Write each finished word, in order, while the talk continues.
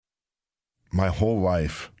my whole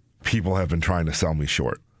life, people have been trying to sell me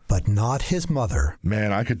short. But not his mother.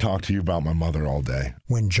 Man, I could talk to you about my mother all day.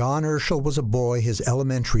 When John Urschel was a boy, his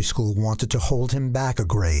elementary school wanted to hold him back a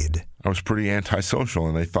grade. I was pretty antisocial,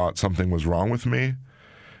 and they thought something was wrong with me,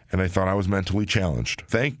 and they thought I was mentally challenged.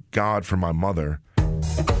 Thank God for my mother.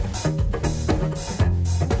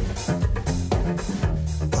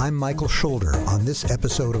 I'm Michael Schulder on this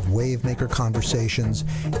episode of Wavemaker Conversations,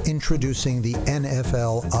 introducing the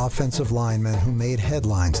NFL offensive lineman who made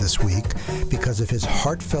headlines this week because of his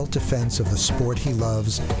heartfelt defense of the sport he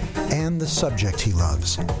loves and the subject he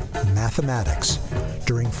loves, mathematics.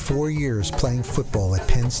 During 4 years playing football at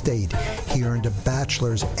Penn State, he earned a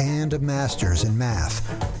bachelor's and a master's in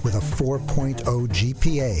math with a 4.0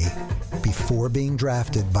 GPA before being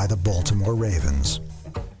drafted by the Baltimore Ravens.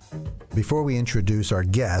 Before we introduce our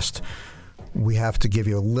guest, we have to give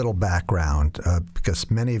you a little background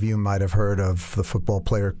because many of you might have heard of the football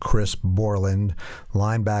player Chris Borland,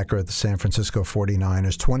 linebacker at the San Francisco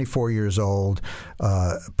 49ers, 24 years old,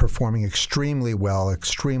 performing extremely well,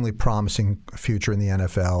 extremely promising future in the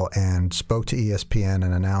NFL, and spoke to ESPN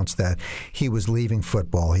and announced that he was leaving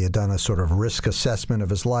football. He had done a sort of risk assessment of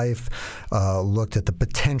his life, looked at the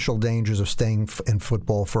potential dangers of staying in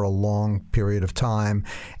football for a long period of time,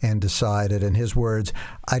 and decided, in his words,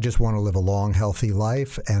 I just want to live a long, healthy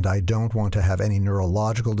life, and I don't want to have any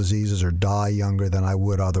neurological diseases or die younger than I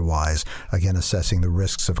would otherwise. Again, assessing the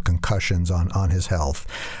risks of concussions on his health.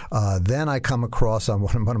 Then I come across on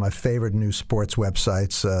one of my favorite new sports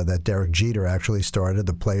websites that Derek Jeter actually started,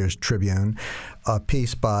 the Players Tribune, a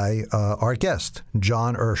piece by our guest,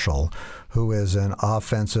 John Urschel, who is an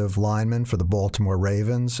offensive lineman for the Baltimore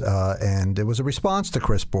Ravens, and it was a response to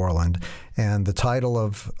Chris Borland. And the title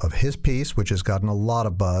of his piece, which has gotten a lot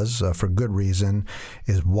of buzz for good reason,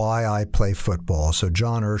 is Why I Play Football. So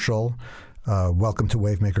John Urschel, welcome to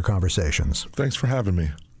Wavemaker Conversations. Thanks for having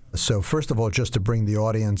me. So first of all, just to bring the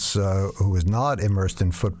audience who is not immersed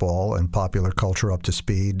in football and popular culture up to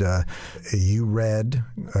speed, you read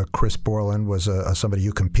Chris Borland was somebody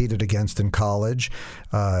you competed against in college.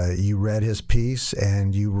 You read his piece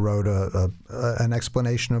and you wrote an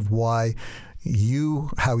explanation of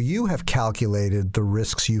how you have calculated the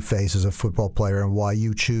risks you face as a football player and why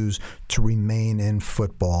you choose to remain in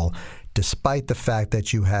football, despite the fact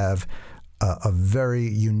that you have a very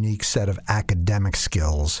unique set of academic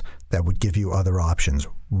skills that would give you other options.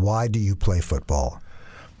 Why do you play football?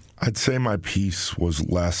 I'd say my piece was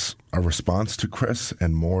less a response to Chris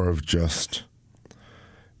and more of just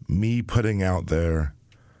me putting out there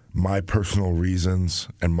my personal reasons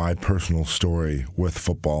and my personal story with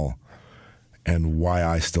football and why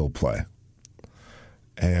I still play.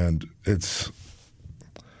 And it's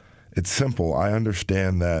simple. I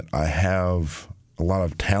understand that I have a lot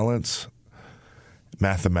of talents.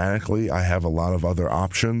 Mathematically, I have a lot of other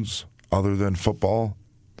options other than football.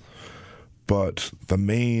 But the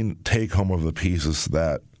main take-home of the piece is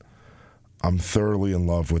that I'm thoroughly in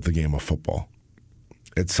love with the game of football.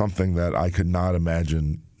 It's something that I could not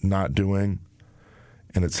imagine not doing,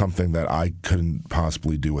 and it's something that I couldn't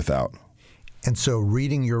possibly do without. And so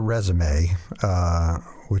reading your resume,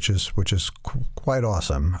 which is quite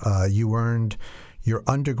awesome, you earned your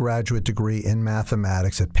undergraduate degree in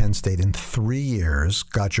mathematics at Penn State in 3 years,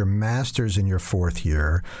 got your master's in your fourth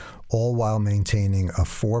year, all while maintaining a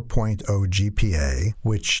 4.0 GPA,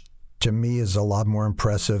 which to me is a lot more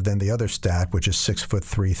impressive than the other stat, which is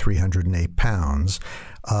 6'3", 308 pounds.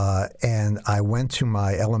 And I went to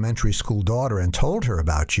my elementary school daughter and told her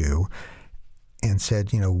about you and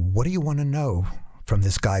said, what do you want to know from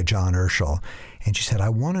this guy, John Urschel? And she said, I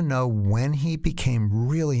want to know when he became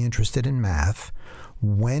really interested in math,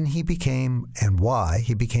 when he became and why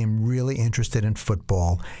he became really interested in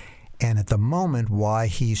football, and at the moment, why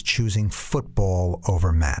he's choosing football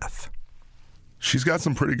over math. She's got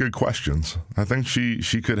some pretty good questions. I think she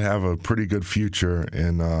could have a pretty good future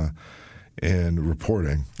in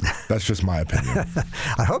reporting. That's just my opinion.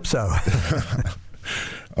 I hope so.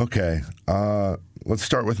 Okay, let's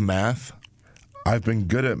start with math. I've been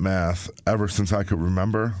good at math ever since I could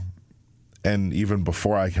remember, and even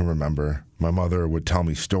before I can remember, my mother would tell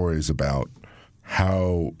me stories about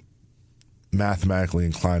how mathematically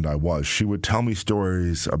inclined I was. She would tell me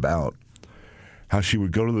stories about how she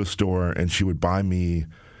would go to the store and she would buy me,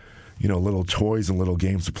 little toys and little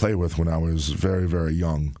games to play with when I was very, very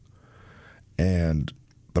young. And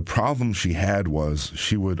the problem she had was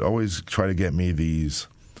she would always try to get me these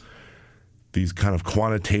kind of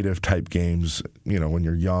quantitative type games. When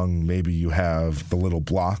you're young, maybe you have the little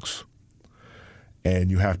blocks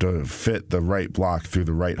and you have to fit the right block through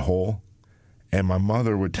the right hole. And my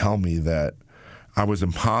mother would tell me that I was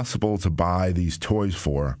impossible to buy these toys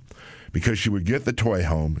for, because she would get the toy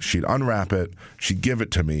home, she'd unwrap it, she'd give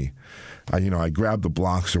it to me. I'd grab the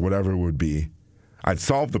blocks or whatever it would be. I'd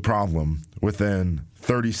solve the problem within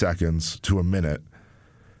 30 seconds to a minute.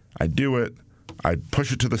 I'd do it, I'd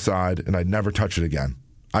push it to the side, and I'd never touch it again.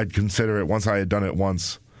 I'd consider it, once I had done it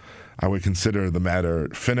once, I would consider the matter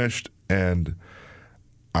finished, and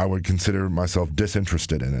I would consider myself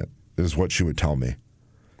disinterested in it, is what she would tell me.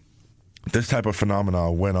 This type of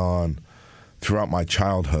phenomena went on throughout my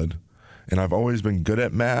childhood, and I've always been good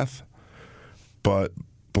at math, but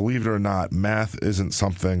believe it or not, math isn't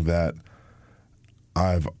something that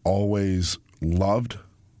I've always loved.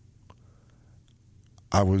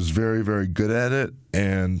 I was very, very good at it,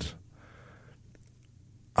 and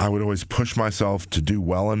I would always push myself to do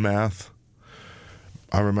well in math.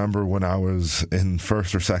 I remember when I was in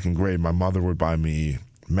first or second grade, my mother would buy me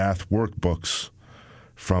math workbooks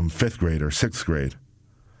from fifth grade or sixth grade.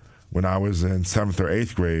 When I was in seventh or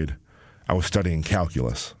eighth grade, I was studying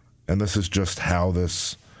calculus. And this is just how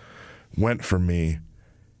this went for me.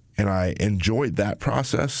 And I enjoyed that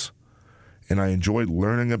process. And I enjoyed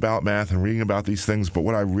learning about math and reading about these things. But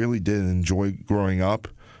what I really did enjoy growing up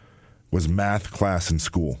was math class in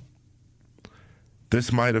school.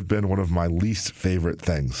 This might have been one of my least favorite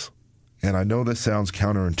things. And I know this sounds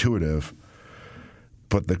counterintuitive,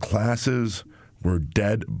 but the classes were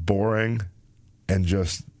dead boring and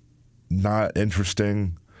just not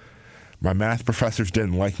interesting. My math professors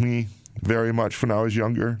didn't like me very much when I was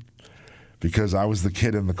younger because I was the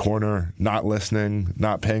kid in the corner, not listening,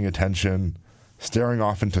 not paying attention, staring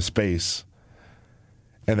off into space,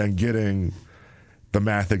 and then getting the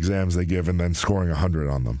math exams they give and then scoring 100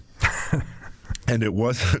 on them. And it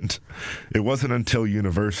wasn't until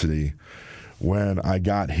university when I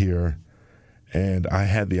got here and I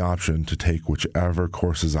had the option to take whichever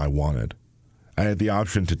courses I wanted. I had the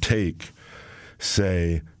option to take,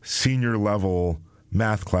 say, senior level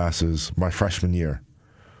math classes my freshman year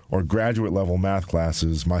or graduate level math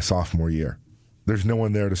classes my sophomore year. There's no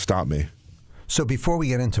one there to stop me. So before we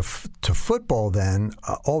get into to football then,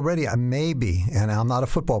 already I may be, and I'm not a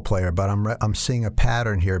football player, but I'm seeing a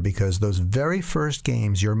pattern here because those very first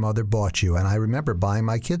games your mother bought you, and I remember buying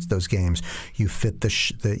my kids those games, you fit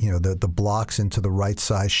the blocks into the right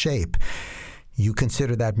size shape. You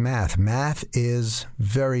consider that math. Math is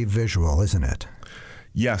very visual, isn't it?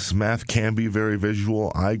 Yes, math can be very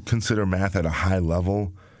visual. I consider math at a high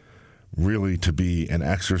level really to be an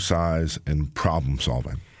exercise in problem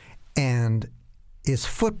solving. And is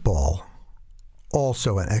football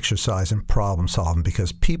also an exercise in problem solving?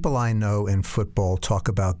 Because people I know in football talk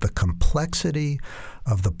about the complexity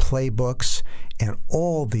of the playbooks and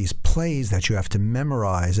all these plays that you have to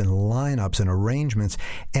memorize and lineups and arrangements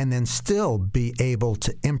and then still be able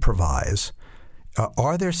to improvise.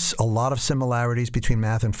 Are there a lot of similarities between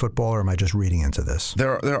math and football, or am I just reading into this?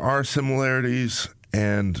 There are similarities,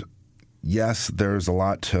 and yes, there's a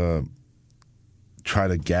lot to try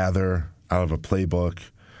to gather out of a playbook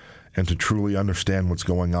and to truly understand what's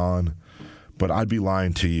going on. But I'd be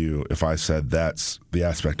lying to you if I said that's the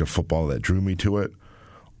aspect of football that drew me to it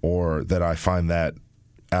or that I find that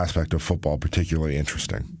aspect of football particularly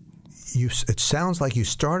interesting. It sounds like you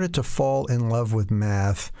started to fall in love with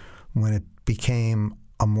math when it became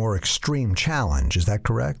a more extreme challenge. Is that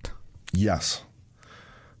correct? Yes.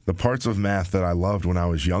 The parts of math that I loved when I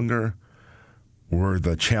was younger were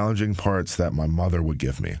the challenging parts that my mother would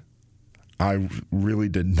give me. I really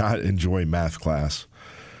did not enjoy math class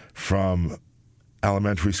from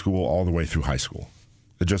elementary school all the way through high school.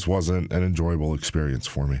 It just wasn't an enjoyable experience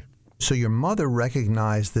for me. So your mother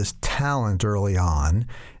recognized this talent early on,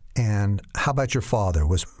 and how about your father?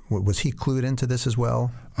 Was he clued into this as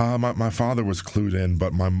well? My father was clued in,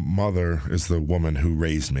 but my mother is the woman who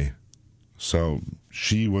raised me. So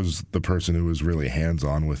she was the person who was really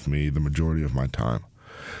hands-on with me the majority of my time.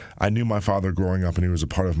 I knew my father growing up, and he was a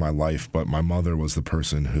part of my life, but my mother was the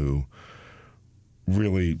person who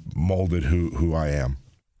really molded who I am.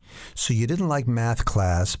 So you didn't like math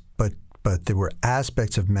class, but there were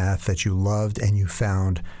aspects of math that you loved and you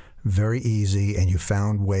found very easy, and you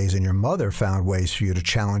found ways, and your mother found ways for you to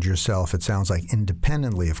challenge yourself, it sounds like,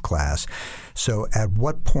 independently of class. So at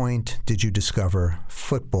what point did you discover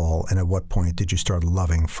football, and at what point did you start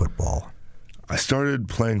loving football? I started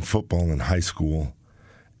playing football in high school,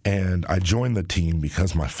 and I joined the team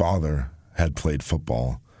because my father had played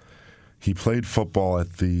football. He played football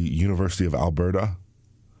at the University of Alberta,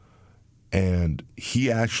 and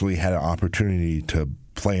he actually had an opportunity to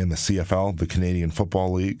play in the CFL, the Canadian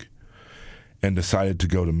Football League, and decided to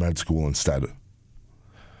go to med school instead.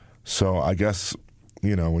 So I guess,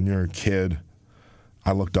 when you're a kid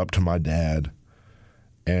I looked up to my dad,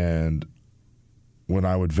 and when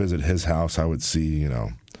I would visit his house, I would see,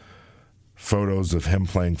 photos of him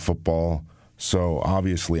playing football. So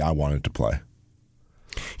obviously I wanted to play.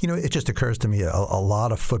 It just occurs to me a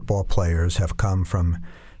lot of football players have come from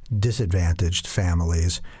disadvantaged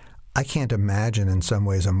families. I can't imagine in some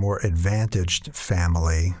ways a more advantaged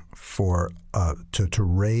family for to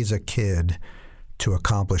raise a kid to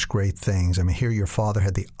accomplish great things. I mean, here your father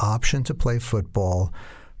had the option to play football,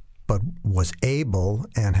 but was able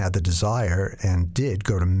and had the desire and did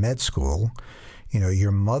go to med school.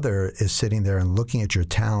 Your mother is sitting there and looking at your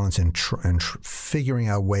talents and figuring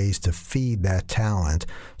out ways to feed that talent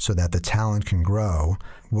so that the talent can grow.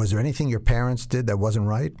 Was there anything your parents did that wasn't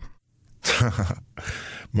right?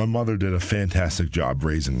 My mother did a fantastic job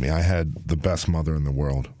raising me. I had the best mother in the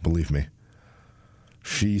world, believe me.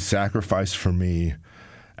 She sacrificed for me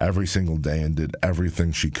every single day and did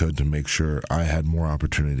everything she could to make sure I had more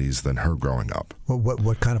opportunities than her growing up. Well,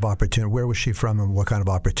 what kind of opportunity? Where was she from, and what kind of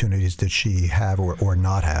opportunities did she have or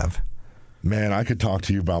not have? Man, I could talk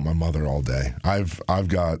to you about my mother all day. I've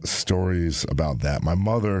got stories about that. My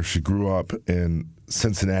mother, she grew up in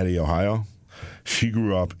Cincinnati, Ohio. She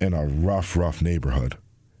grew up in a rough neighborhood.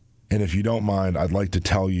 And if you don't mind, I'd like to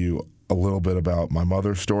tell you a little bit about my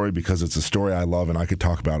mother's story because it's a story I love and I could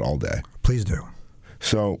talk about all day. Please do.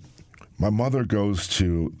 So my mother goes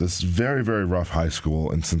to this very, very rough high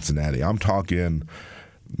school in Cincinnati. I'm talking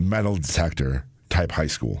metal detector type high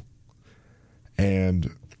school.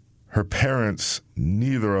 And her parents,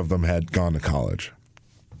 neither of them had gone to college.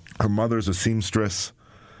 Her mother's a seamstress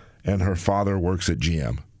and her father works at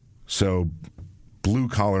GM. So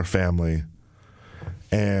blue-collar family.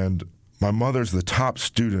 And my mother's the top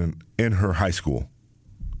student in her high school.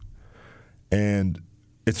 And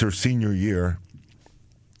it's her senior year.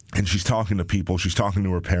 And she's talking to people. She's talking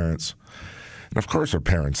to her parents. And of course her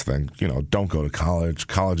parents think, don't go to college.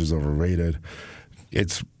 College is overrated.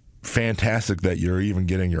 It's fantastic that you're even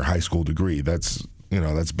getting your high school degree. That's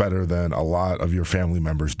better than a lot of your family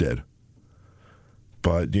members did.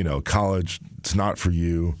 But, college, it's not for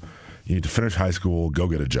you. You need to finish high school, go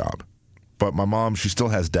get a job. But my mom, she still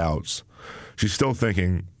has doubts. She's still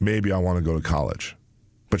thinking, maybe I want to go to college.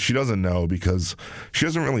 But she doesn't know because she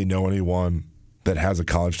doesn't really know anyone that has a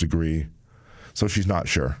college degree, so she's not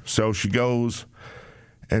sure. So she goes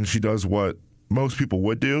and she does what most people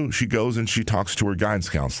would do. She goes and she talks to her guidance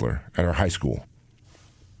counselor at her high school.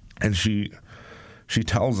 And she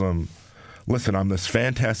tells him, listen, I'm this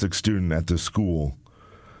fantastic student at this school.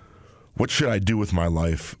 What should I do with my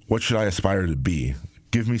life? What should I aspire to be?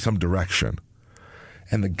 Give me some direction.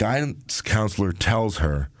 And the guidance counselor tells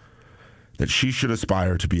her that she should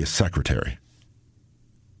aspire to be a secretary.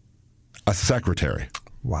 A secretary.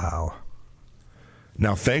 Wow.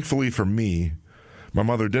 Now, thankfully for me, my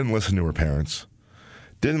mother didn't listen to her parents,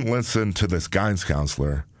 didn't listen to this guidance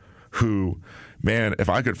counselor who, man, if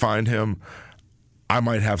I could find him, I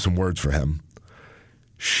might have some words for him.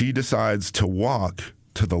 She decides to walk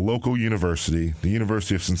to the local university, the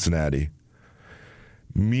University of Cincinnati,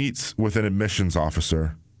 meets with an admissions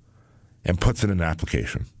officer, and puts in an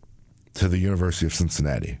application to the University of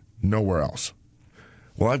Cincinnati, nowhere else.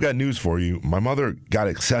 Well, I've got news for you. My mother got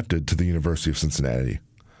accepted to the University of Cincinnati,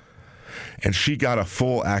 and she got a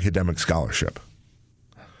full academic scholarship.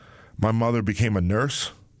 My mother became a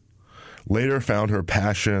nurse, later found her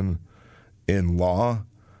passion in law,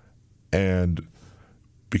 and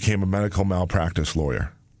became a medical malpractice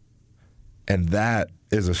lawyer. And that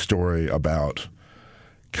is a story about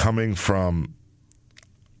coming from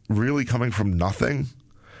nothing,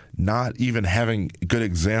 not even having good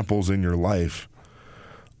examples in your life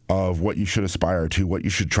of what you should aspire to, what you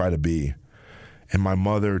should try to be. And my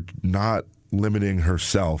mother not limiting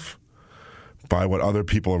herself by what other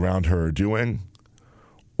people around her are doing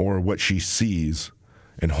or what she sees,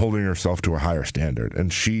 and holding herself to a higher standard.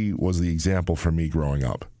 And she was the example for me growing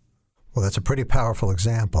up. Well, that's a pretty powerful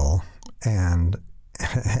example, and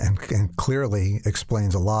clearly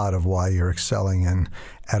explains a lot of why you're excelling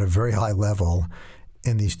at a very high level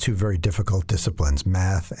in these two very difficult disciplines,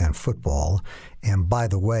 math and football. And by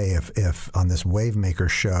the way, if on this Wavemaker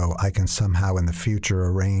show I can somehow in the future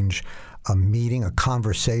arrange a meeting, a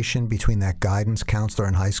conversation between that guidance counselor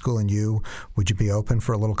in high school and you, would you be open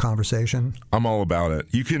for a little conversation? I'm all about it.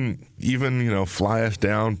 You can even, fly us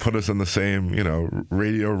down, put us in the same,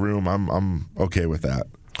 radio room. I'm okay with that.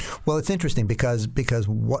 Well, it's interesting because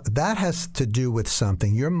what that has to do with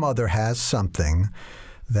something. Your mother has something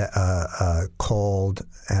that called,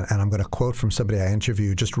 and I'm going to quote from somebody I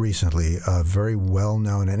interviewed just recently, a very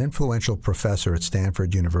well-known and influential professor at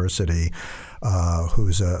Stanford University,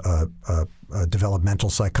 who's a a developmental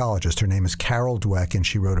psychologist. Her name is Carol Dweck, and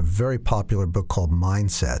she wrote a very popular book called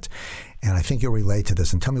Mindset. And I think you'll relate to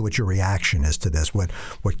this, and tell me what your reaction is to this. What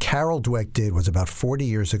Carol Dweck did was about 40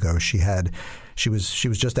 years ago, she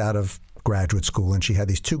was just out of graduate school, and she had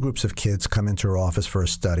these two groups of kids come into her office for a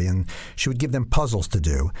study, and she would give them puzzles to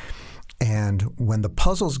do. And when the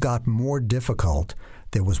puzzles got more difficult,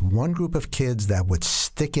 there was one group of kids that would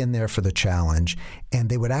stick in there for the challenge, and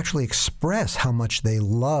they would actually express how much they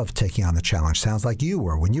loved taking on the challenge. Sounds like you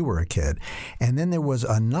were when you were a kid. And then there was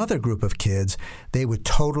another group of kids, they would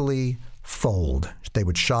totally fold. They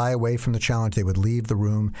would shy away from the challenge. They would leave the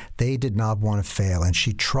room. They did not want to fail. And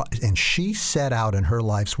she set out in her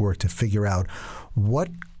life's work to figure out what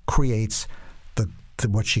creates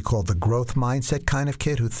what she called the growth mindset kind of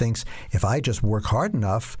kid who thinks if I just work hard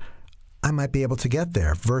enough, I might be able to get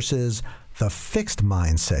there, versus the fixed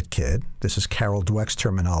mindset kid. This is Carol Dweck's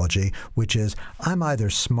terminology, which is I'm either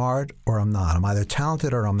smart or I'm not. I'm either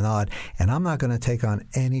talented or I'm not, and I'm not going to take on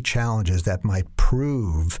any challenges that might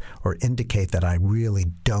prove or indicate that I really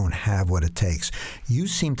don't have what it takes. You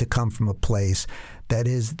seem to come from a place that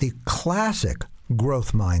is the classic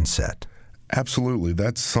growth mindset. Absolutely.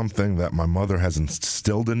 That's something that my mother has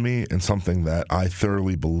instilled in me and something that I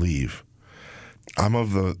thoroughly believe. I'm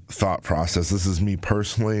of the thought process, this is me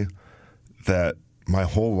personally, that my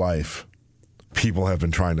whole life people have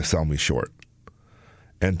been trying to sell me short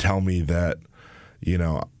and tell me that,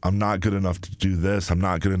 I'm not good enough to do this, I'm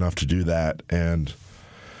not good enough to do that. And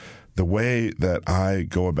the way that I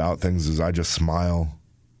go about things is I just smile,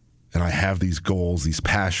 and I have these goals, these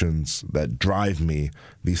passions that drive me,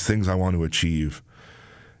 these things I want to achieve.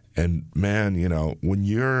 And man, when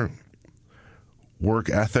your work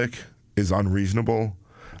ethic is unreasonable,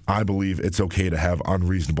 I believe it's okay to have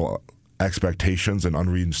unreasonable expectations and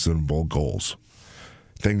unreasonable goals.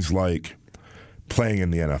 Things like playing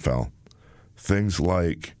in the NFL, things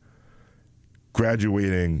like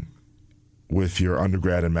graduating with your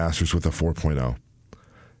undergrad and master's with a 4.0.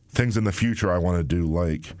 Things in the future I want to do,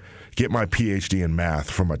 like get my PhD in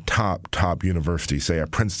math from a top university, say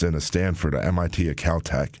at Princeton, at Stanford, at MIT, at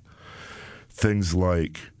Caltech. Things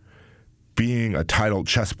like being a titled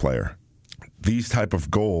chess player. These type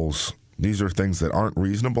of goals, these are things that aren't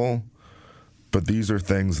reasonable, but these are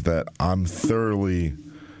things that I'm thoroughly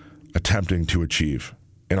attempting to achieve,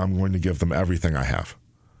 and I'm going to give them everything I have.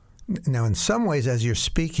 Now, in some ways, as you're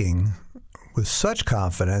speaking with such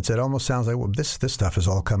confidence, it almost sounds like, well, this stuff is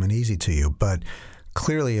all coming easy to you. But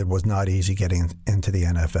clearly it was not easy getting into the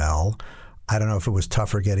NFL. I don't know if it was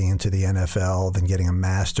tougher getting into the NFL than getting a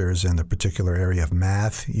master's in the particular area of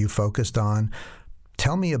math you focused on.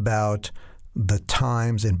 Tell me about the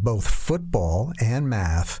times in both football and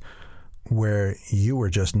math where you were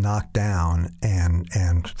just knocked down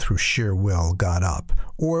and through sheer will got up.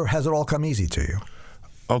 Or has it all come easy to you?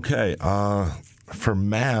 Okay. For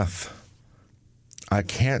math, I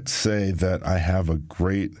can't say that I have a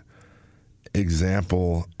great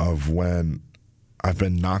example of when I've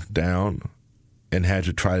been knocked down and had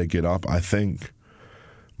to try to get up. I think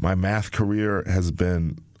my math career has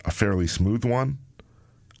been a fairly smooth one.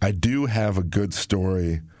 I do have a good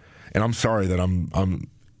story, and I'm sorry that I'm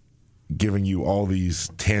giving you all these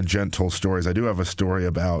tangential stories. I do have a story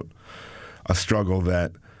about a struggle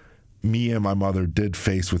that me and my mother did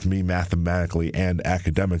face with me mathematically and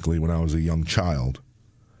academically when I was a young child.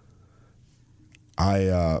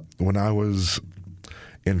 When I was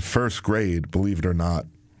in first grade, believe it or not,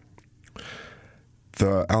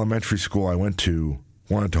 the elementary school I went to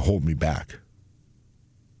wanted to hold me back.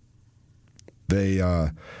 They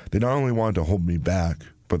not only wanted to hold me back,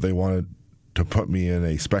 but they wanted to put me in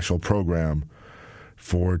a special program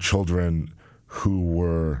for children who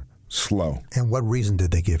were slow. And what reason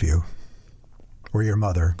did they give you, or your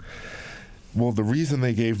mother? Well, the reason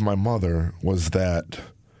they gave my mother was that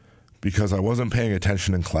because I wasn't paying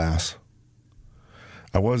attention in class,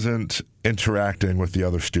 I wasn't interacting with the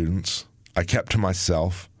other students, I kept to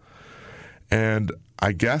myself, and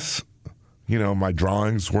I guess, my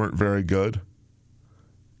drawings weren't very good,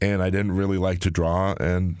 and I didn't really like to draw,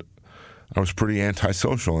 and I was pretty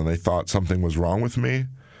antisocial, and they thought something was wrong with me,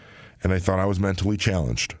 and they thought I was mentally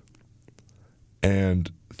challenged.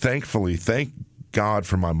 And thankfully, thank God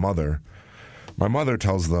for my mother. My mother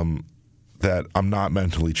tells them that I'm not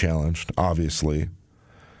mentally challenged, obviously,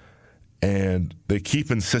 and they keep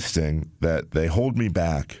insisting that they hold me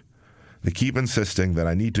back. They keep insisting that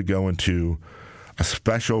I need to go into a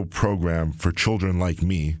special program for children like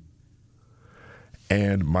me,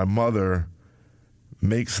 and my mother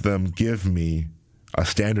makes them give me a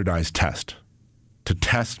standardized test to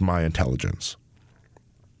test my intelligence.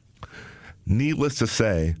 Needless to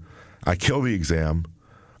say, I kill the exam.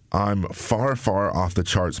 I'm far, far off the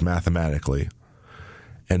charts mathematically.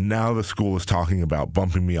 And now the school is talking about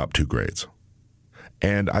bumping me up 2 grades.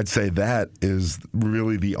 And I'd say that is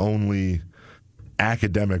really the only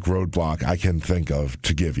academic roadblock I can think of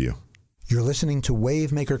to give you. You're listening to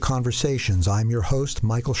Wavemaker Conversations. I'm your host,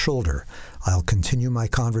 Michael Schulder. I'll continue my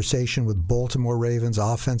conversation with Baltimore Ravens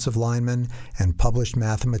offensive lineman and published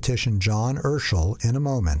mathematician John Urschel in a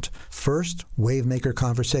moment. First, Wavemaker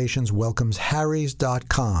Conversations welcomes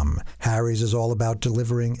Harrys.com. Harrys is all about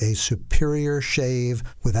delivering a superior shave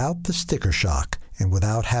without the sticker shock and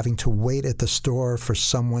without having to wait at the store for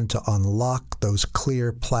someone to unlock those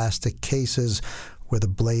clear plastic cases where the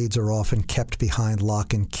blades are often kept behind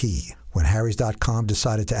lock and key. When Harrys.com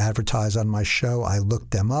decided to advertise on my show, I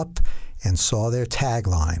looked them up and saw their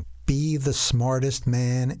tagline, "Be the smartest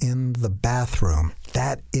man in the bathroom."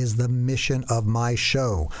 That is the mission of my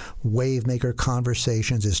show. Wavemaker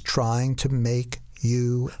Conversations is trying to make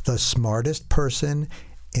you the smartest person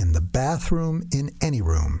in the bathroom in any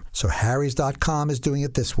room. So Harrys.com is doing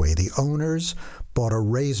it this way. The owners bought a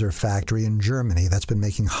razor factory in Germany that's been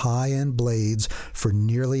making high-end blades for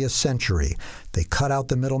nearly a century. They cut out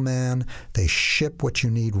the middleman, they ship what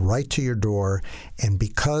you need right to your door, and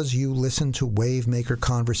because you listen to Wavemaker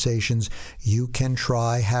Conversations, you can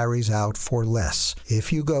try Harry's out for less.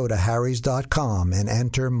 If you go to Harrys.com and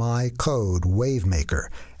enter my code WAVEMAKER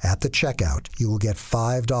at the checkout, you will get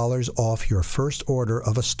 $5 off your first order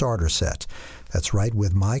of a starter set. That's right,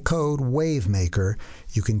 with my code WAVEMAKER,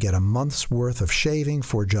 you can get a month's worth of shaving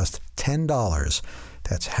for just $10.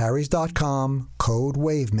 That's Harrys.com, code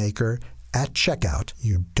WAVEMAKER, at checkout.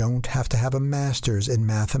 You don't have to have a master's in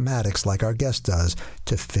mathematics like our guest does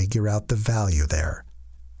to figure out the value there.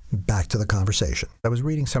 Back to the conversation. I was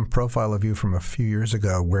reading some profile of you from a few years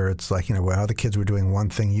ago where it's like, when other kids were doing one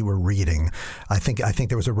thing, you were reading. I think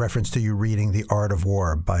there was a reference to you reading The Art of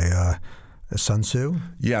War by Sun Tzu?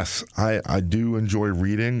 Yes, I do enjoy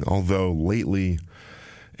reading, although lately,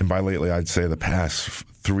 and by lately I'd say the past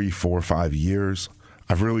 3, 4, 5 years,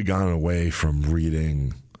 I've really gone away from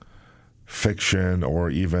reading fiction or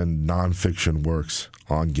even nonfiction works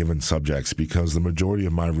on given subjects because the majority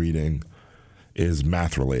of my reading is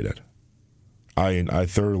math related. I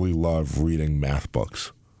thoroughly love reading math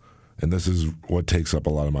books, and this is what takes up a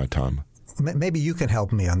lot of my time. Maybe you can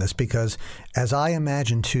help me on this because as I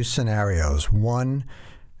imagine 2 scenarios, one,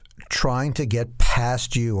 trying to get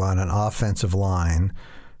past you on an offensive line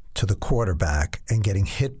to the quarterback and getting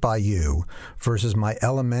hit by you versus my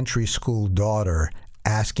elementary school daughter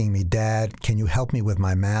asking me, "Dad, can you help me with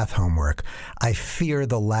my math homework?" I fear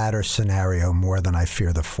the latter scenario more than I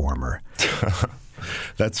fear the former.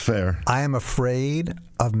 That's fair. I am afraid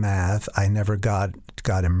of math. I never got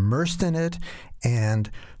immersed in it. And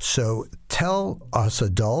so tell us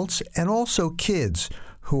adults and also kids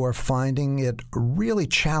who are finding it really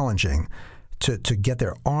challenging to get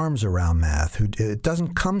their arms around math, who it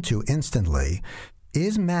doesn't come to instantly.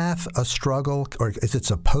 Is math a struggle, or is it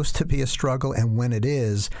supposed to be a struggle? And when it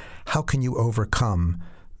is, how can you overcome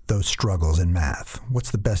those struggles in math?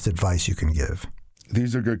 What's the best advice you can give?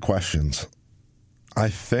 These are good questions. I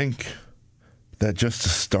think that just to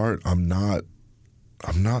start, I'm not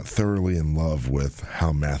thoroughly in love with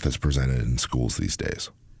how math is presented in schools these days.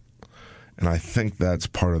 And I think that's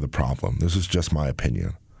part of the problem. This is just my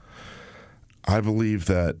opinion. I believe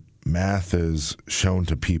that math is shown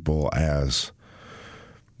to people as,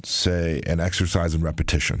 say, an exercise in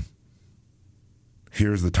repetition.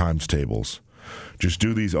 Here's the times tables. Just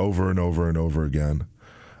do these over and over and over again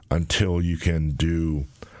until you can do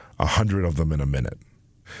 100 of them in a minute.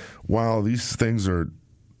 While these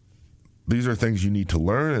are things you need to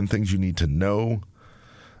learn and things you need to know,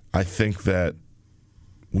 I think that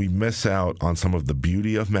we miss out on some of the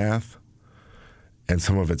beauty of math and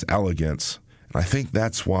some of its elegance. And I think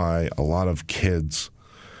that's why a lot of kids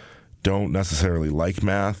don't necessarily like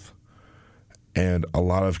math, and a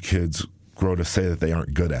lot of kids grow to say that they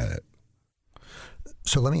aren't good at it.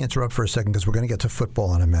 So let me interrupt for a second because we're going to get to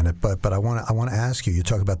football in a minute. But I want to ask you. You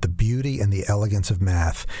talk about the beauty and the elegance of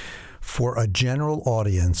math. For a general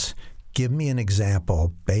audience, give me an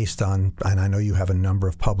example based on, and I know you have a number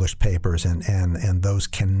of published papers, and those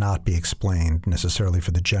cannot be explained necessarily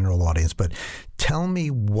for the general audience. But tell me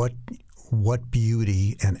what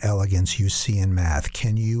beauty and elegance you see in math.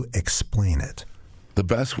 Can you explain it? The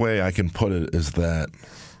best way I can put it is that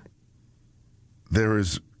there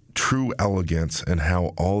is true elegance in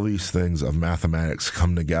how all these things of mathematics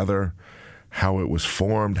come together, how it was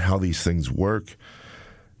formed, how these things work.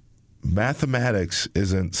 Mathematics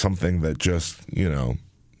isn't something that just,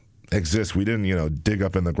 exists. We didn't, dig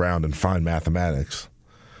up in the ground and find mathematics.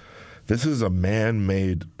 This is a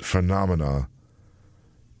man-made phenomena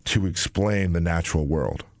to explain the natural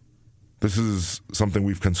world. This is something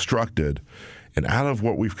we've constructed, and out of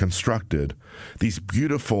what we've constructed, these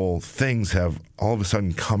beautiful things have all of a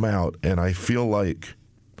sudden come out, and I feel like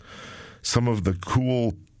some of the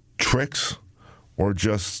cool tricks or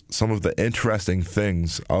just some of the interesting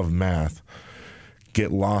things of math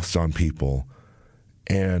get lost on people,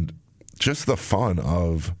 and just the fun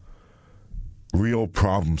of real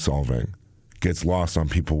problem solving gets lost on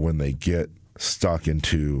people when they get stuck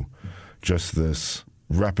into just this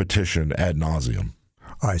repetition ad nauseum.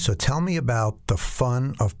 All right, so tell me about the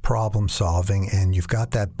fun of problem solving, and you've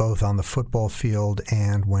got that both on the football field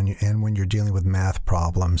and when you're dealing with math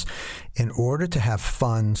problems. In order to have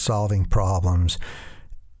fun solving problems,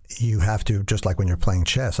 you have to, just like when you're playing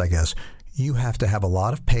chess, I guess, you have to have a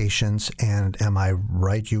lot of patience, and am I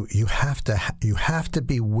right? You have to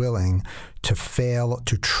be willing to fail,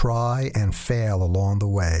 to try and fail along the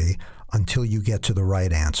way until you get to the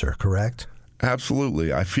right answer, correct?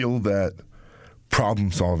 Absolutely. I feel that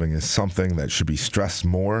problem solving is something that should be stressed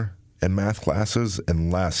more in math classes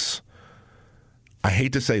and less, I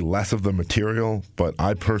hate to say less of the material, but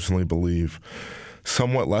I personally believe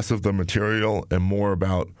somewhat less of the material and more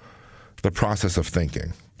about the process of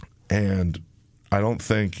thinking. And I don't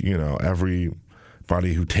think,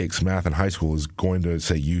 everybody who takes math in high school is going to,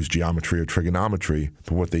 say, use geometry or trigonometry,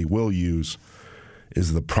 but what they will use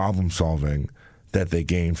is the problem solving that they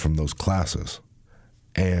gain from those classes.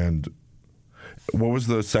 And what was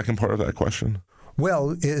the second part of that question?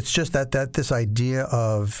 Well, it's just that this idea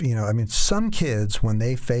of, some kids, when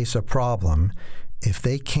they face a problem, if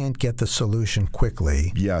they can't get the solution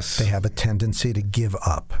quickly, yes, they have a tendency to give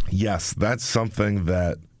up. Yes, that's something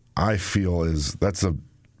that I feel that's a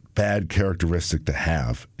bad characteristic to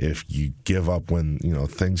have. If you give up when,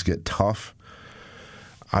 things get tough,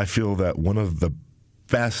 I feel that one of the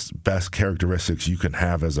best characteristics you can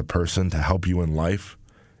have as a person to help you in life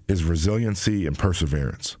is resiliency and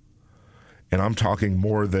perseverance. And I'm talking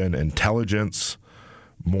more than intelligence,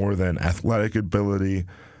 more than athletic ability.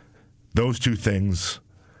 Those two things,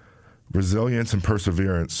 resilience and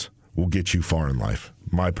perseverance, will get you far in life,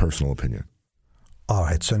 my personal opinion. All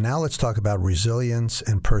right, so now let's talk about resilience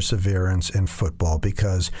and perseverance in football,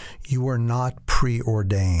 because you were not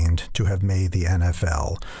preordained to have made the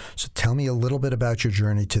NFL. So tell me a little bit about your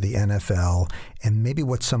journey to the NFL and maybe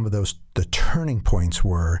what some of the turning points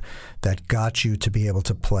were that got you to be able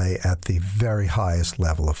to play at the very highest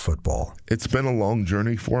level of football. It's been a long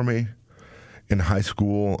journey for me. In high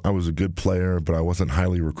school, I was a good player, but I wasn't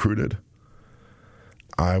highly recruited.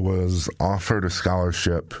 I was offered a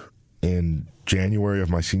scholarship in January of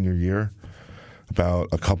my senior year, about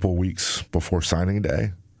a couple weeks before signing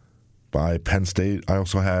day, by Penn State. I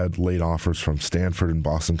also had late offers from Stanford and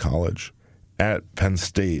Boston College. At Penn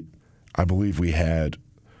State, I believe we had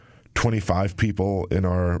 25 people in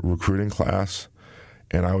our recruiting class,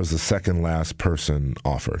 and I was the second last person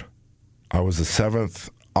offered. I was the seventh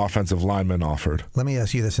offensive lineman offered. Let me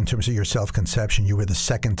ask you this in terms of your self-conception. You were the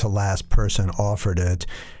second to last person offered it.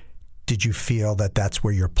 Did you feel that that's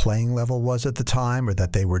where your playing level was at the time, or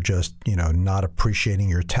that they were just, not appreciating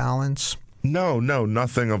your talents? No,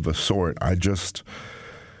 nothing of the sort. I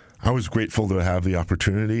was grateful to have the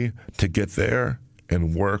opportunity to get there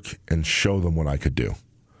and work and show them what I could do.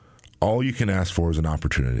 All you can ask for is an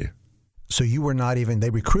opportunity. So you were not even, they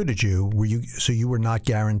recruited you, so you were not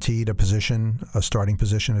guaranteed a starting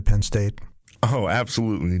position at Penn State? Oh,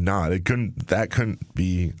 absolutely not. That couldn't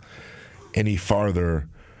be any farther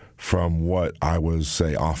from what I was,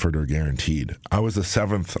 say, offered or guaranteed. I was the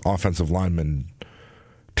seventh offensive lineman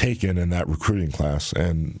taken in that recruiting class.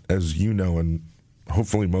 And as you know, and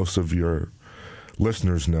hopefully most of your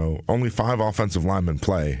listeners know, only 5 offensive linemen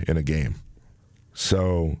play in a game.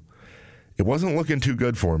 So it wasn't looking too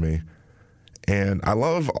good for me. And I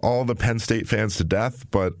love all the Penn State fans to death,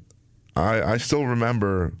 but I still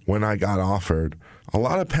remember when I got offered, a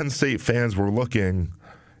lot of Penn State fans were looking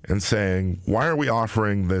and saying, why are we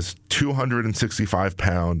offering this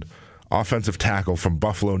 265-pound offensive tackle from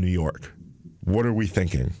Buffalo, New York? What are we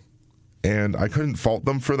thinking? And I couldn't fault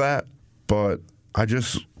them for that, but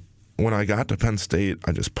when I got to Penn State,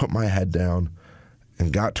 I just put my head down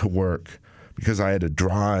and got to work because I had a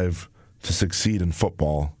drive to succeed in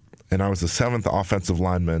football. And I was the 7th offensive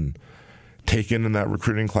lineman taken in that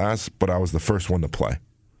recruiting class, but I was the first one to play.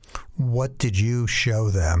 What did you show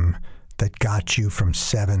them that got you from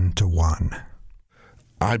 7 to 1?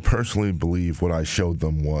 I personally believe what I showed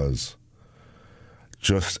them was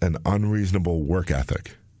just an unreasonable work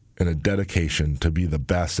ethic and a dedication to be the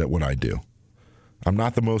best at what I do. I'm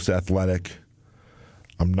not the most athletic.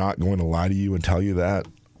 I'm not going to lie to you and tell you that,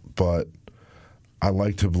 but I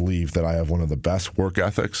like to believe that I have one of the best work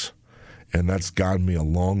ethics, and that's gotten me a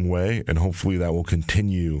long way, and hopefully that will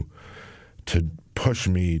continue to push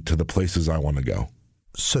me to the places I want to go.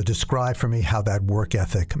 So describe for me how that work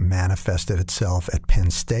ethic manifested itself at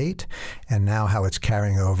Penn State and now how it's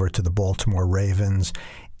carrying over to the Baltimore Ravens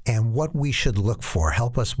and what we should look for.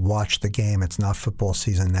 Help us watch the game. It's not football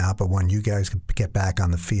season now, but when you guys get back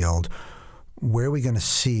on the field, where are we going to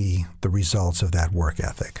see the results of that work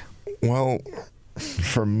ethic? Well,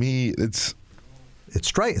 for me, it's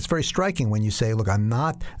very striking when you say, look, I'm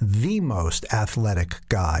not the most athletic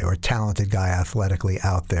guy or talented guy athletically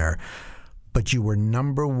out there, but you were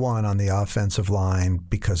number one on the offensive line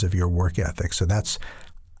because of your work ethic. So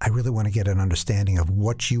I really want to get an understanding of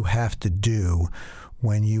what you have to do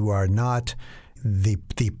when you are not the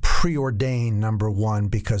preordained number one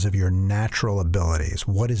because of your natural abilities.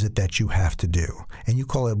 What is it that you have to do? And you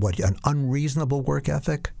call it what, an unreasonable work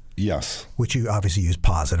ethic? Yes. Which you obviously use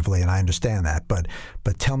positively, and I understand that. But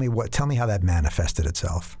tell me how that manifested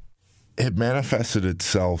itself. It manifested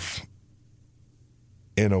itself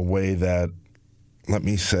in a way that, let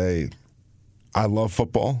me say, I love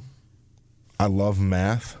football, I love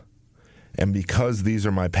math, and because these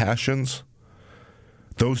are my passions,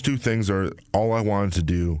 those two things are all I wanted to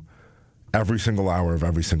do every single hour of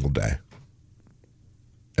every single day.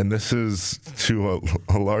 And this is, to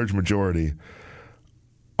a large majority,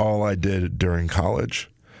 all I did during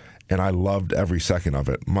college, and I loved every second of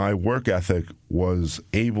it. My work ethic was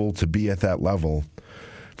able to be at that level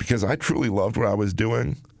because I truly loved what I was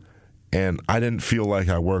doing, and I didn't feel like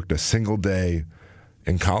I worked a single day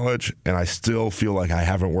in college, and I still feel like I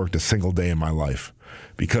haven't worked a single day in my life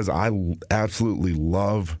because I absolutely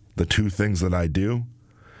love the two things that I do,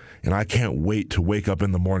 and I can't wait to wake up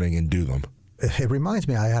in the morning and do them. It reminds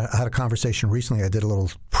me, I had a conversation recently. I did a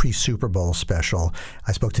little pre-Super Bowl special.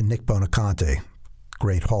 I spoke to Nick Bonaconte,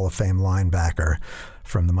 great Hall of Fame linebacker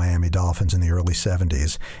from the Miami Dolphins in the early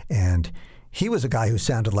 70s. And he was a guy who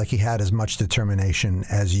sounded like he had as much determination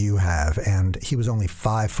as you have. And he was only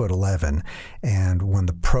 5'11". And when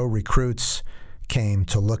the pro recruits came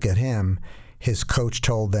to look at him, his coach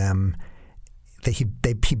told them, he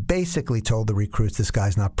basically told the recruits, this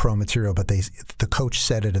guy's not pro material, but the coach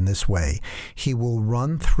said it in this way: he will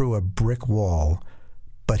run through a brick wall,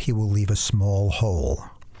 but he will leave a small hole.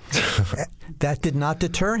 That did not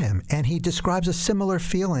deter him. And he describes a similar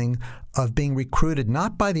feeling of being recruited,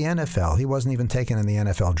 not by the NFL. He wasn't even taken in the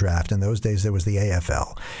NFL draft. In those days, there was the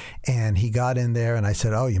AFL. And he got in there, and I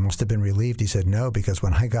said, oh, you must have been relieved. He said, no, because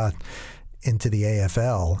when I got into the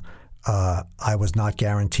AFL, I was not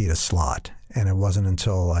guaranteed a slot. And it wasn't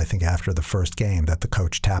until, I think, after the first game that the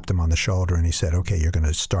coach tapped him on the shoulder and he said, okay, you're going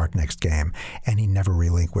to start next game. And he never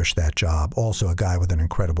relinquished that job. Also a guy with an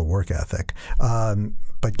incredible work ethic.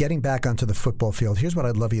 But getting back onto the football field, here's what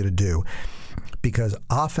I'd love you to do. Because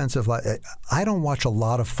I don't watch a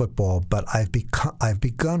lot of football, but I've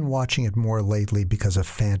begun watching it more lately because of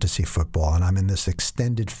fantasy football, and I'm in this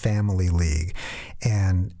extended family league,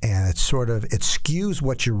 and it skews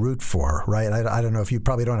what you root for, right? I don't know if you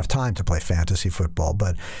probably don't have time to play fantasy football,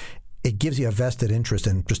 but it gives you a vested interest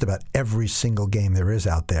in just about every single game there is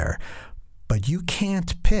out there. But you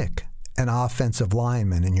can't pick an offensive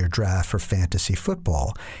lineman in your draft for fantasy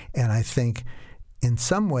football, and I think in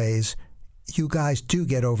some ways you guys do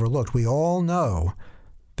get overlooked. We all know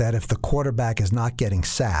that if the quarterback is not getting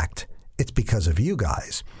sacked, it's because of you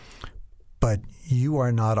guys. But you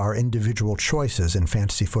are not our individual choices in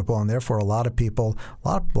fantasy football, and therefore a lot of people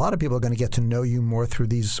are going to get to know you more through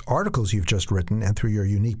these articles you've just written and through your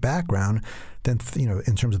unique background than,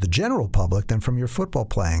 in terms of the general public, than from your football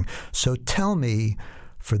playing. So tell me,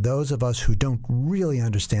 for those of us who don't really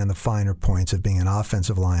understand the finer points of being an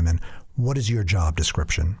offensive lineman, what is your job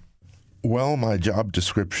description? Well, my job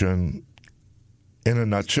description, in a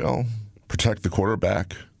nutshell, protect the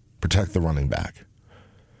quarterback, protect the running back.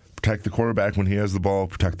 Protect the quarterback when he has the ball,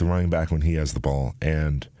 protect the running back when he has the ball.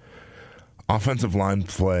 And offensive line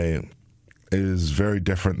play is very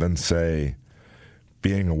different than, say,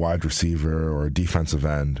 being a wide receiver or a defensive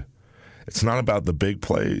end. It's not about the big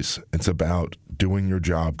plays. It's about doing your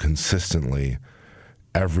job consistently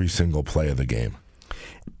every single play of the game.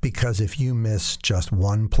 Because if you miss just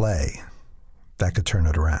one play, that could turn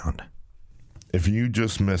it around. If you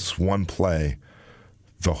just miss one play,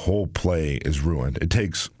 the whole play is ruined. It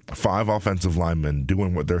takes 5 offensive linemen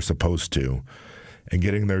doing what they're supposed to and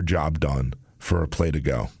getting their job done for a play to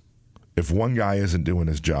go. If one guy isn't doing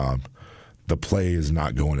his job, the play is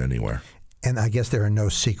not going anywhere. And I guess there are no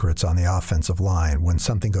secrets on the offensive line. When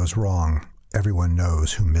something goes wrong, everyone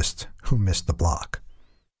knows who missed the block.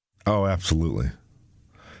 Oh, absolutely.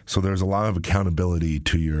 So there's a lot of accountability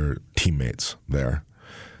to your teammates there.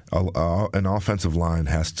 An offensive line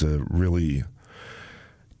has to really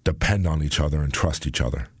depend on each other and trust each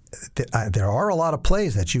other. There are a lot of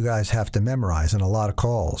plays that you guys have to memorize and a lot of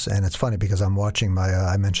calls. And it's funny because I'm watching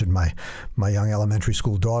I mentioned my young elementary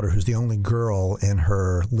school daughter, who's the only girl in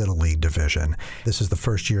her Little League division. This is the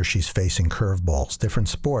first year she's facing curveballs. Different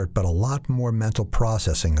sport, but a lot more mental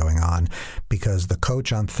processing going on because the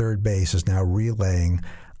coach on third base is now relaying,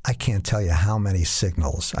 I can't tell you how many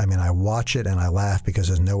signals. I mean, I watch it and I laugh because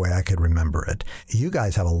there's no way I could remember it. You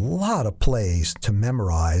guys have a lot of plays to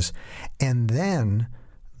memorize, and then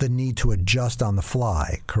the need to adjust on the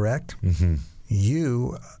fly, correct? Mm-hmm.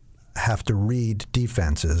 You have to read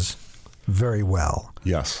defenses very well.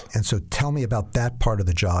 Yes. And so tell me about that part of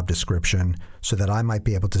the job description so that I might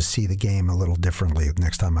be able to see the game a little differently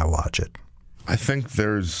next time I watch it. I think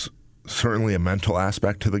there's certainly a mental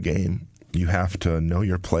aspect to the game. You have to know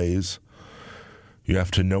your plays. You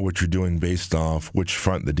have to know what you're doing based off which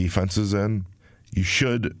front the defense is in. You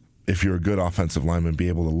should, if you're a good offensive lineman, be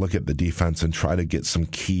able to look at the defense and try to get some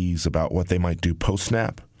keys about what they might do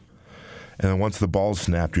post-snap. And then once the ball's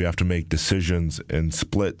snapped, you have to make decisions in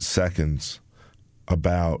split seconds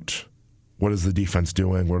about what is the defense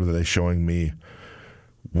doing, what are they showing me,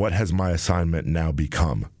 what has my assignment now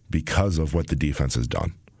become because of what the defense has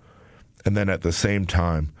done. And then at the same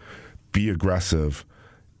time, be aggressive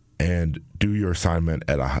and do your assignment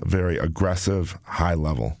at a very aggressive, high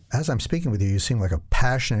level. As I'm speaking with you, you seem like a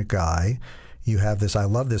passionate guy. You have this, I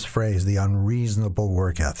love this phrase, the unreasonable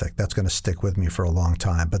work ethic. That's going to stick with me for a long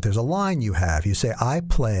time. But there's a line you have. You say, I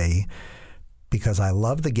play because I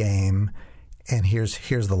love the game, and here's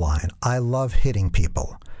the line. I love hitting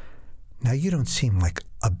people. Now, you don't seem like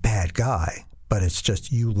a bad guy, but it's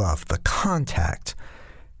just you love the contact.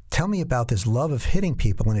 Tell me about this love of hitting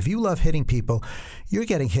people. And if you love hitting people, you're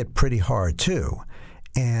getting hit pretty hard too.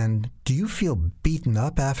 And do you feel beaten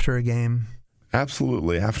up after a game?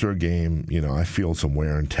 Absolutely. After a game, I feel some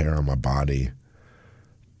wear and tear on my body.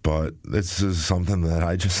 But this is something that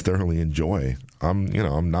I just thoroughly enjoy. I'm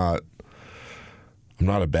not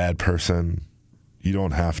a bad person. You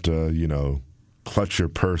don't have to, clutch your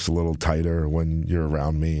purse a little tighter when you're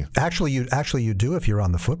around me. Actually, you do if you're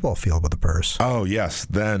on the football field with a purse. Oh, yes.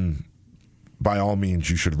 Then, by all means,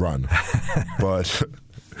 you should run. But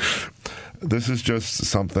this is just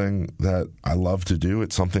something that I love to do.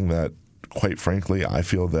 It's something that, quite frankly, I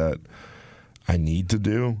feel that I need to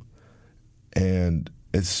do. And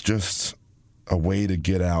it's just a way to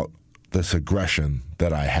get out this aggression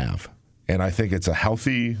that I have. And I think it's a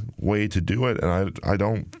healthy way to do it. And I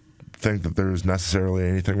don't think that there's necessarily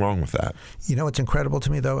anything wrong with that. What's incredible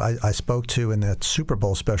to me, though, I spoke to, in that Super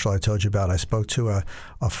Bowl special I told you about, I spoke to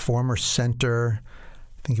a former center.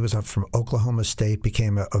 I think he was up from Oklahoma State,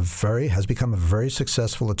 has become a very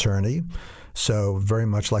successful attorney. So very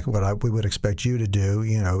much like what we would expect you to do.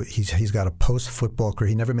 He's got a post-football career.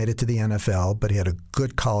 He never made it to the NFL, but he had a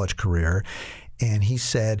good college career. And he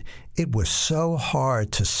said it was so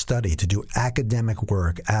hard to study, to do academic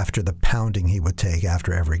work after the pounding he would take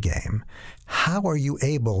after every game. How are you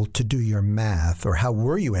able to do your math, or how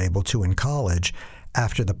were you able to in college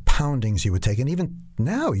after the poundings you would take? And even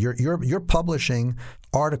now, you're publishing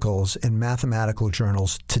articles in mathematical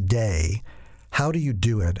journals today. How do you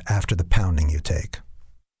do it after the pounding you take?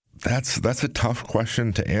 That's a tough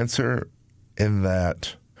question to answer, in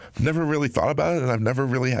that I've never really thought about it, and I've never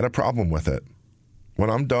really had a problem with it. When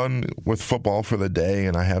I'm done with football for the day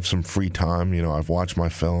and I have some free time, I've watched my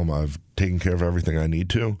film, I've taken care of everything I need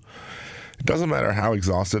to. It doesn't matter how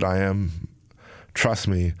exhausted I am. Trust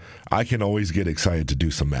me, I can always get excited to do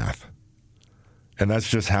some math. And that's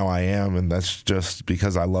just how I am, and that's just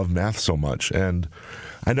because I love math so much. And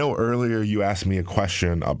I know earlier you asked me a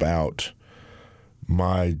question about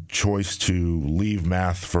my choice to leave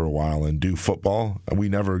math for a while and do football. We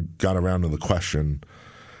never got around to the question,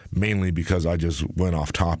 mainly because I just went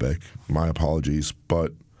off topic. My apologies.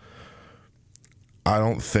 But I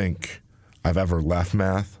don't think I've ever left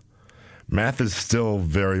math. Math is still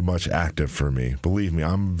very much active for me. Believe me,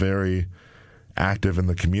 I'm very active in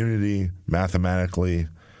the community, mathematically,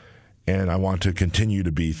 and I want to continue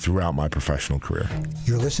to be throughout my professional career.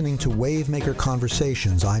 You're listening to Wavemaker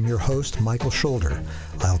Conversations. I'm your host, Michael Schulder.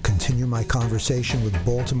 I'll continue my conversation with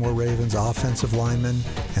Baltimore Ravens offensive lineman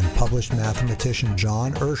and published mathematician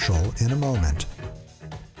John Urschel in a moment.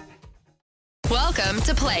 Welcome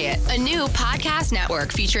to Play It, a new podcast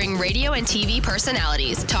network featuring radio and TV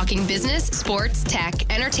personalities talking business, sports, tech,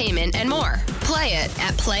 entertainment, and more. Play it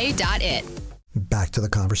at play.it. Back to the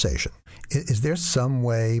conversation. Is there some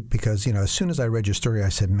way, because, as soon as I read your story, I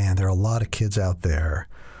said, man, there are a lot of kids out there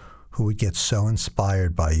who would get so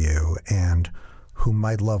inspired by you and who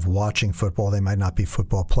might love watching football. They might not be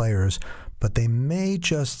football players, but they may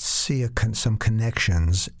just see some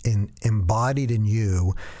connections embodied in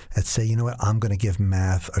you that say, you know what, I'm going to give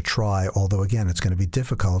math a try, although, again, it's going to be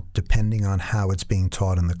difficult depending on how it's being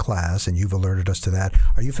taught in the class, and you've alerted us to that.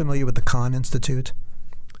 Are you familiar with the Khan Institute?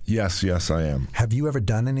 Yes, I am. Have you ever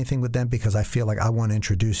done anything with them? Because I feel like I want to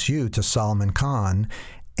introduce you to Salman Khan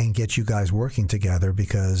and get you guys working together,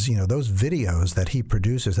 because, those videos that he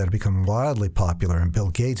produces that have become wildly popular, and Bill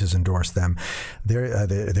Gates has endorsed them,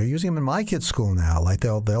 they're using them in my kids' school now. Like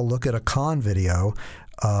they'll look at a Khan video,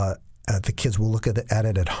 the kids will look at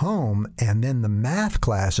it at home, and then the math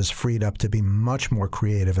class is freed up to be much more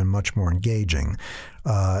creative and much more engaging.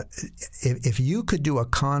 If you could do a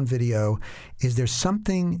Khan video, is there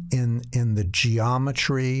something in the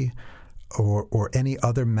geometry or any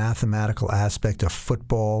other mathematical aspect of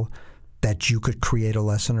football that you could create a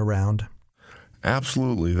lesson around?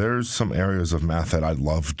 Absolutely. There's some areas of math that I'd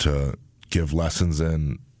love to give lessons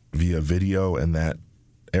in via video, and that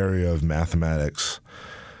area of mathematics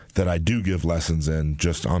that I do give lessons in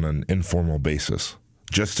just on an informal basis,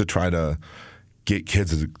 just to try to get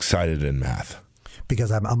kids excited in math. Because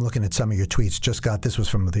I'm looking at some of your tweets. This was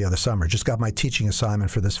from the other summer. Just got my teaching assignment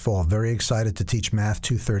for this fall. Very excited to teach Math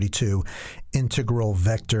 232, integral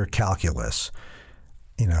vector calculus.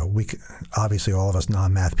 Obviously all of us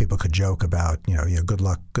non-math people could joke about, good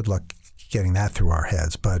luck getting that through our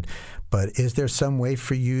heads. But is there some way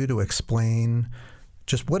for you to explain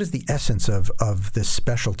just what is the essence of this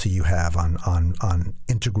specialty you have on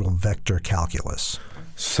integral vector calculus?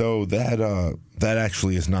 So that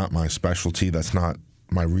actually is not my specialty. That's not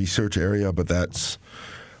my research area, but that's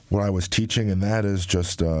what I was teaching, and that is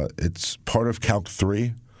just it's part of Calc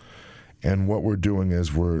 3. And what we're doing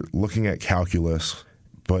is we're looking at calculus,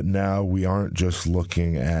 but now we aren't just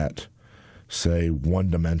looking at, say, one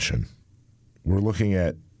dimension. We're looking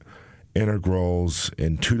at integrals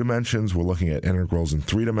in 2 dimensions. We're looking at integrals in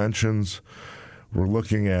 3 dimensions. We're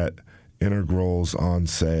looking at integrals on,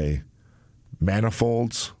 say,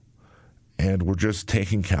 manifolds, and we're just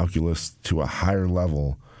taking calculus to a higher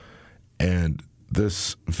level. And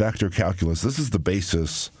this vector calculus, this is the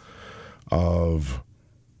basis of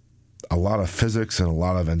a lot of physics and a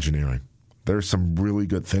lot of engineering. There's some really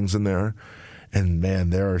good things in there, and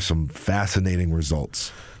man, there are some fascinating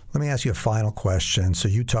results. Let me ask you a final question. So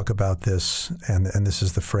you talk about this, and this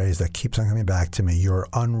is the phrase that keeps on coming back to me, your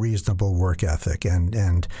unreasonable work ethic.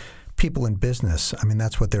 And people in business,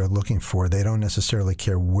 that's what they're looking for. They don't necessarily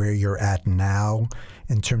care where you're at now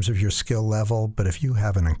in terms of your skill level, but if you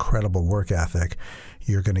have an incredible work ethic,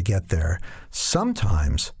 you're going to get there.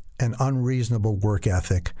 Sometimes an unreasonable work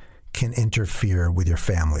ethic can interfere with your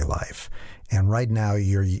family life. And right now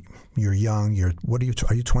you're young.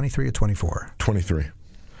 Are you 23 or 24? 23.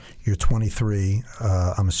 You're 23.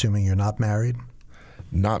 I'm assuming you're not married?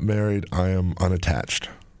 Not married. I am unattached.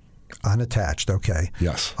 Unattached, okay.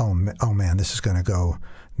 Yes. Oh man, this is going to go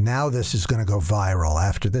viral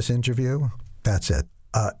after this interview. That's it.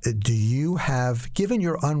 Do you have, given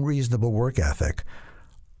your unreasonable work ethic,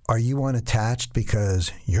 are you unattached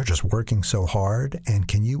because you're just working so hard? And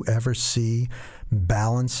can you ever see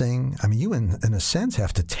balancing? You in a sense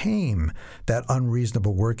have to tame that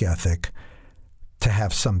unreasonable work ethic to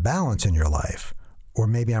have some balance in your life. Or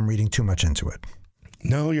maybe I'm reading too much into it.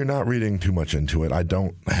 No, you're not reading too much into it. I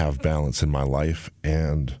don't have balance in my life,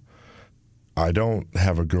 and I don't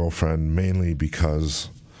have a girlfriend mainly because,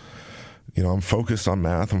 I'm focused on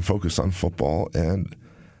math, I'm focused on football, and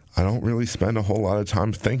I don't really spend a whole lot of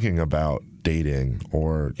time thinking about dating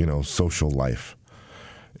or, social life.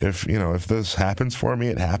 If this happens for me,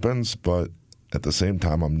 it happens, but at the same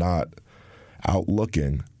time, I'm not out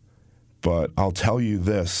looking. But I'll tell you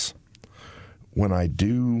this. When I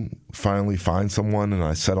do finally find someone and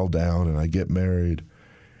I settle down and I get married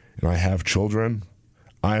and I have children,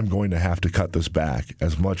 I'm going to have to cut this back.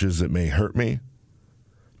 As much as it may hurt me,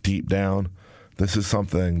 deep down, this is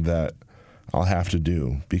something that I'll have to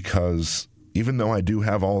do, because even though I do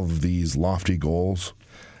have all of these lofty goals,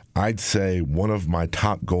 I'd say one of my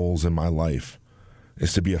top goals in my life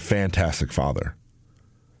is to be a fantastic father.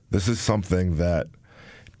 This is something that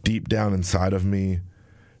deep down inside of me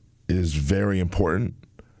is very important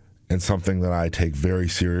and something that I take very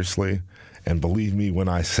seriously. And believe me when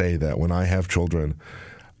I say that when I have children,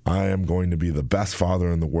 I am going to be the best father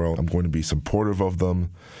in the world. I'm going to be supportive of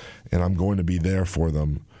them, and I'm going to be there for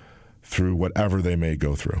them through whatever they may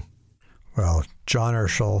go through. Well, John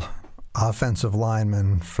Urschel, offensive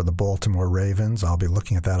lineman for the Baltimore Ravens. I'll be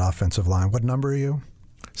looking at that offensive line. What number are you?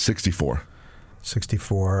 64.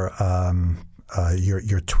 64.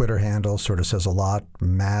 Your Twitter handle sort of says a lot.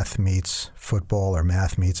 Math meets football or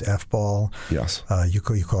math meets F-ball. Yes. You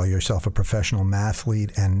call yourself a professional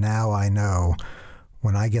mathlete, and now I know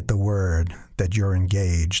when I get the word that you're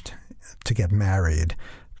engaged to get married,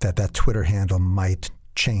 that Twitter handle might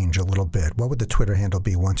change a little bit. What would the Twitter handle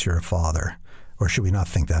be once you're a father? Or should we not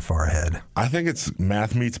think that far ahead? I think it's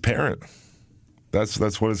math meets parent. That's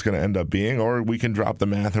what it's going to end up being. Or we can drop the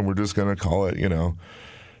math and we're just going to call it,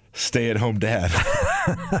 stay-at-home dad.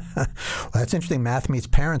 Well, that's interesting. Math meets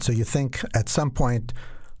parent. So you think at some point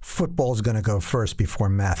football is going to go first before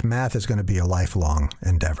math. Math is going to be a lifelong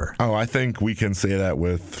endeavor. Oh, I think we can say that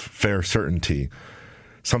with fair certainty.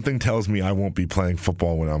 Something tells me I won't be playing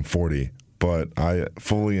football when I'm 40, but I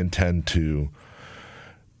fully intend to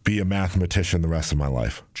be a mathematician the rest of my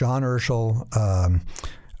life. John Urschel,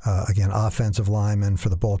 again, offensive lineman for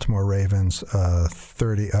the Baltimore Ravens,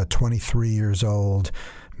 23 years old.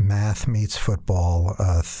 Math meets football.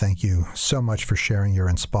 Thank you so much for sharing your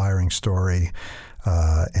inspiring story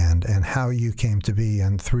and how you came to be,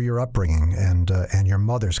 and through your upbringing and your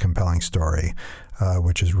mother's compelling story,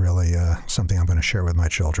 which is really something I'm going to share with my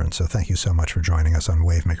children. So thank you so much for joining us on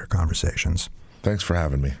Wavemaker Conversations. Thanks for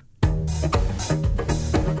having me.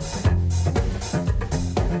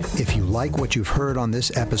 If you like what you've heard on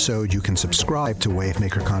this episode, you can subscribe to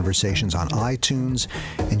Wavemaker Conversations on iTunes,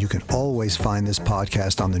 and you can always find this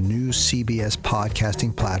podcast on the new CBS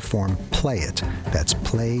podcasting platform, Play It. That's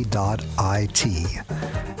play.it.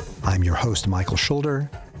 I'm your host, Michael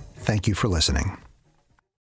Schulder. Thank you for listening.